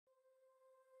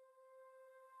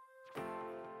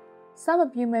Some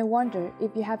of you may wonder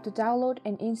if you have to download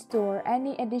and install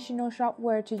any additional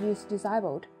software to use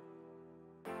DesignBold.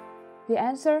 The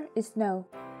answer is no.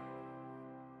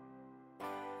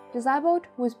 DesignBold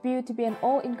was built to be an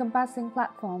all-encompassing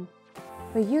platform.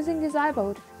 By using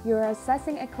DesignBold, you are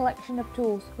accessing a collection of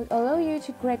tools which allow you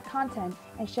to create content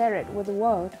and share it with the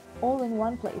world, all in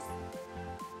one place.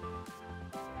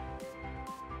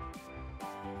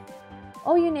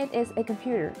 All you need is a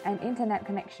computer and internet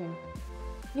connection.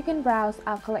 You can browse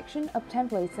our collection of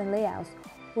templates and layouts,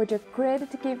 which are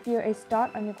created to give you a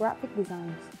start on your graphic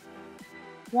designs.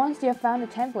 Once you have found a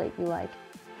template you like,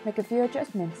 make a few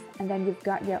adjustments, and then you've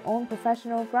got your own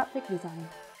professional graphic design.